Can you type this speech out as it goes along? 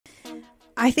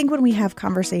I think when we have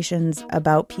conversations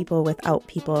about people without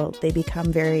people, they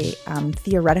become very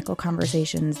theoretical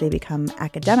conversations. They become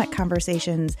academic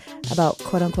conversations about,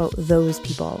 quote unquote, those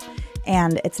people.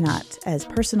 And it's not as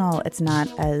personal. It's not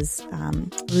as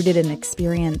rooted in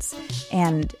experience.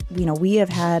 And, we have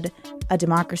had a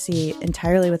democracy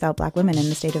entirely without Black women in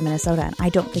the state of Minnesota. And I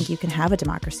don't think you can have a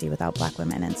democracy without Black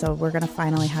women. And so we're going to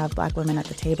finally have Black women at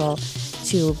the table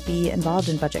to be involved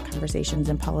in budget conversations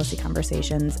and policy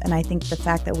conversations. And I think the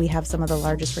fact that we have some of the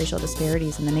largest racial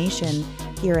disparities in the nation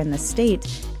here in the state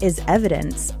is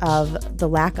evidence of the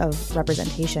lack of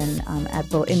representation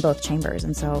in both chambers.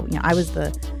 And so, I was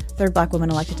the third Black woman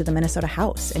elected to the Minnesota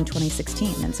House in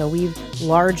 2016. And so we've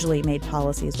largely made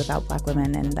policies without Black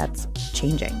women, and that's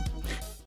changing.